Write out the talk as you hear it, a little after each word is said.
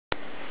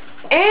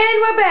And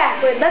we're back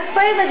with Let's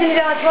Play Legend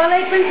of Zelda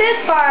Twilight Princess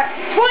Part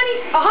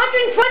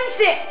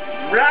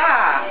 126.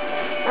 Rah!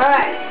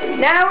 Alright,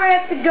 now we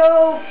have to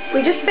go.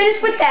 We just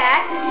finished with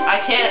that.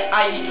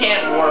 You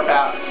can't warp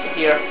out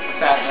here,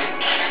 sadly.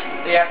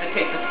 So you have to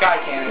take the sky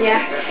cannon.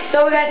 Yeah.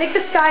 So we gotta take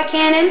the sky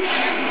cannon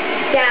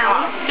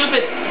down.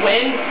 Stupid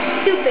wind.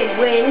 Stupid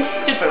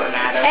wind. Stupid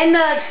Renata. And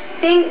the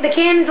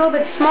cannon's a little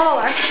bit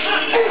smaller.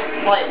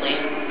 Slightly.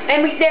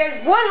 And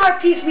there's one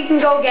heart piece we can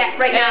go get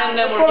right now and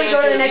then before we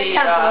go to the next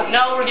temple.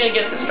 No, we're gonna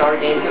get the star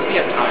game because we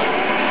have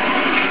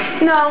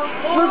time. No,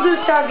 we'll do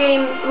star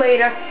game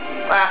later.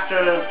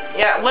 After,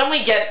 yeah, when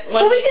we get...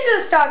 Well, we can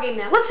do the star game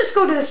now. Let's just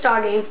go to the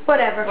star game.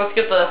 Whatever. Let's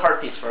get the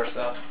heart piece first,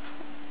 though.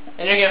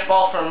 And you're gonna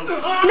fall from... No,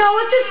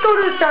 let's just go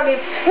to the star game.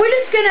 We're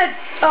just gonna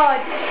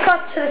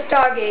cut to the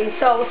star game,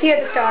 so we'll see you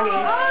at the star game.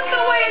 On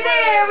the way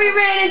there, we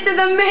ran into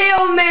the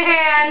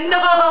mailman. No!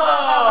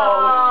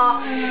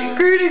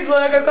 Greetings,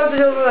 Luck. I've come to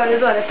deliver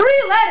letters. 3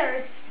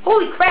 letters!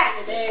 Holy crap!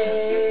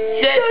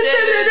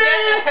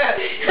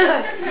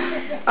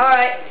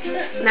 Alright,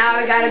 now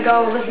we gotta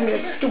go listen to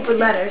the stupid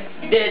letters.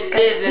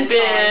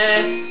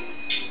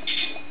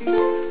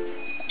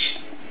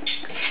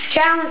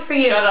 Challenge for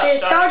you. Shut up,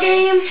 star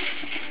game.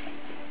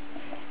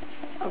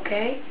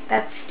 Okay,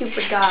 that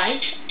stupid guy.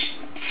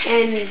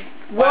 And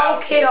wow,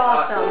 Kid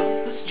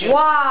Awesome.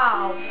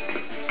 Wow.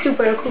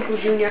 Super Cuckoo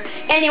Jr.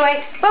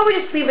 Anyway, but we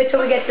just leave it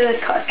till we get to the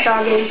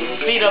star game.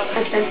 Speed up.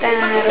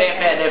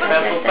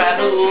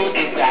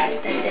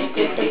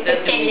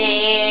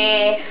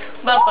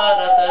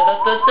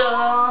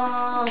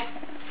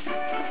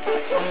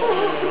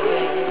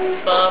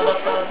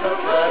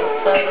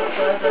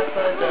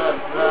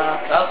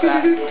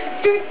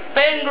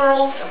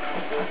 Fangirls.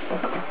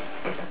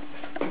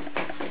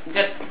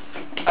 Just,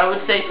 I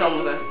would say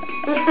something.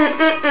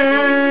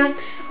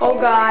 Oh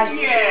God.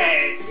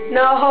 Yes.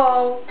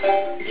 No.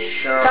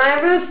 Sure. Time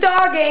for the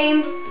star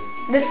game.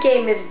 This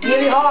game is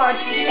really hard,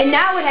 and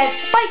now it has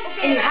spikes,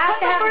 and you have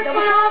to have a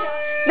double jump.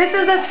 This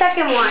is the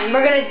second one.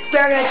 We're gonna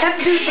attempt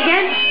to do this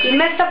again. We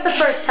messed up the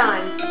first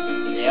time.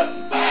 Yep.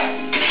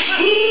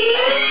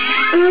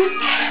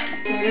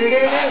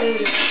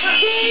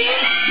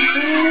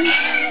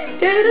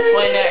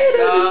 Play next.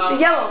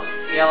 Yellow.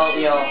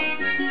 Yellow.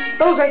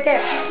 Those right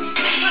there.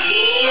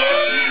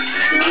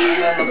 And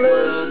then the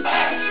blues.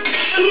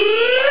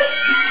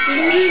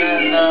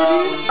 And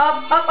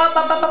up.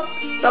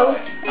 Those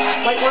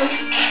white ones.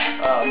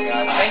 Oh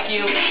God! Thank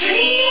you.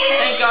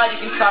 Thank God you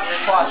can stop your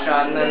claw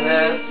shot. And then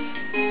this.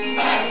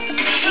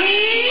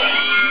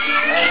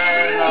 And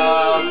then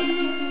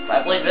I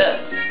believe this.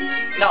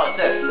 No, it's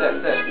this.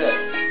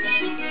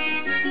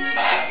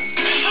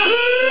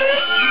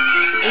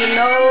 And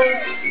those.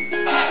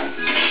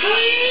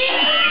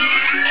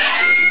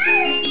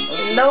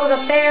 And those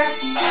up there.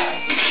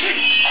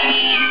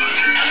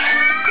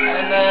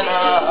 And then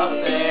up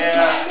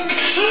there.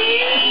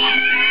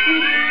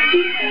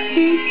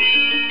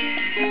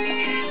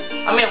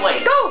 I mean,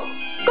 wait. Go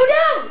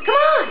down. Come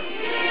on.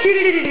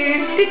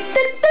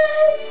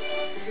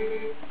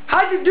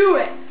 How'd you do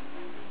it?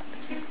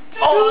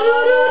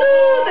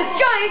 Oh, the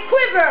giant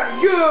quiver.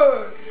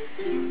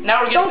 Yeah.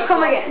 Now we're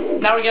gonna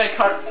Now we're gonna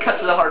cut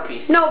to the heart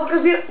piece. No,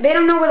 because they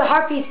don't know where the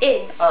heart piece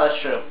is. Oh,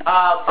 that's true. So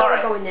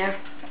alright. we're going there.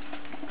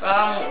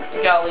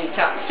 Gotta leave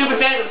town. Stupid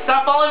fan,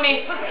 stop following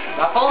me!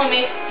 Stop following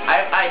me!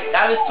 I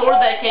have a sword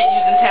that I can't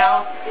use in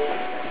town.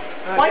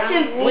 Why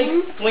can't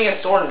Link swing a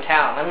sword in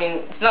town? I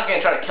mean, it's not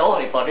gonna try to kill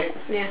anybody.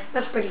 Yeah,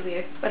 that's pretty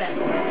weird. Whatever.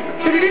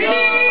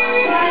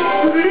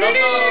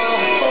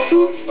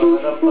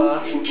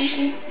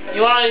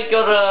 You wanna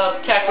go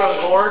to Kakarot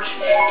Gorge?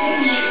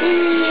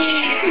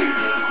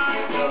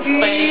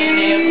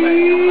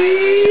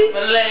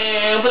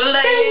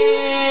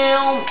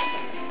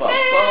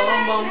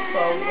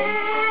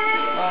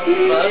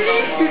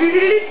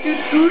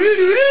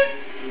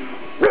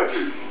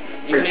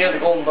 You can hear the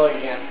golden bug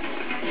again.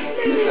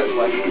 This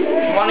way.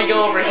 You want to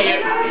go over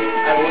here,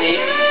 I believe.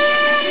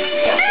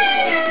 Yeah,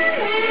 this way.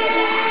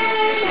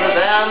 For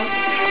them.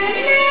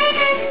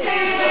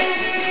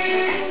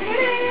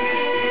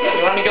 You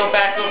want to go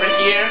back over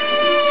here?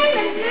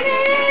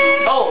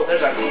 Oh,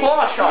 there's a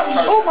claw shot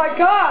target. Oh my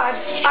God!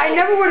 I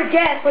never would have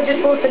guessed what you're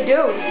supposed to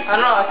do. I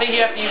don't know, I think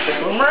you have to use the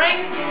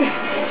boomerang?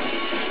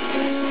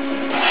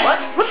 What?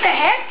 What the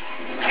heck?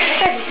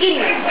 That's an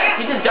idiot.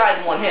 He just died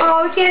in one hit.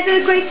 Oh, we can't do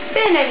the great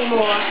spin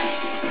anymore.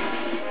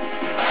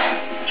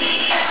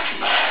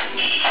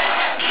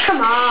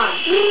 Come on.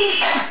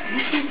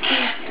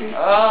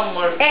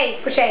 Hey,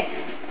 push A.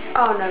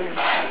 Oh, no.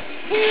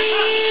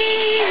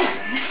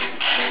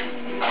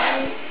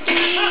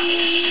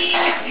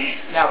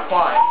 Now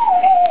climb.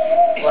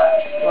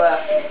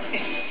 Left.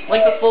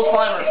 Link the slow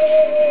climber.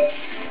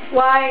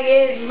 Why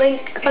is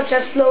Link such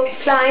a slow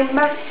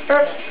climber?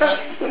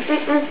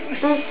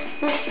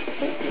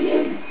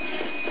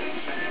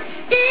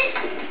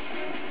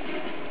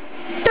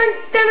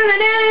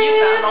 You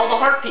found all the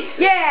heart pieces.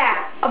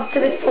 Yeah, up to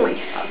this point.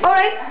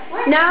 Alright,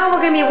 now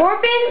we're going to be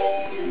warping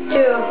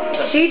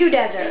to Sea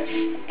Desert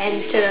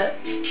and to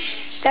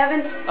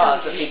 7. Oh,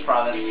 it's a Peak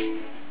Province.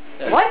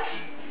 What?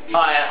 Oh,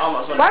 I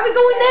almost went. Why are we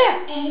going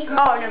there?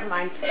 Oh, never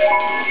mind.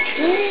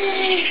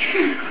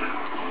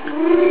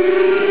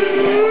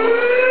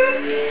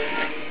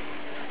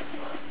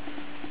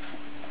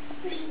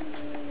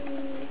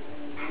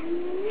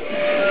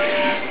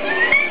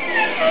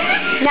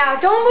 Now,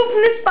 don't move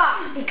from this box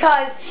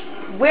because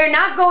we're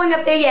not going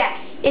up there yet.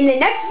 In the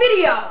next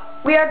video,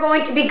 we are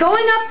going to be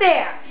going up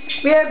there.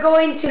 We are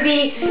going to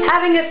be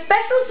having a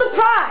special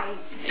surprise.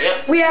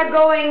 Yep. We are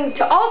going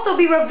to also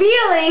be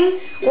revealing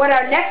what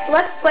our next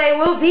Let's Play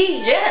will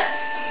be.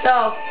 Yeah.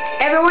 So,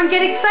 everyone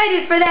get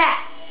excited for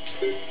that.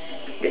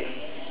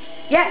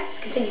 Yes,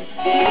 continue.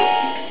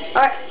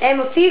 Alright, and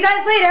we'll see you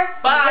guys later.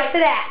 Bye. Get to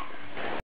that.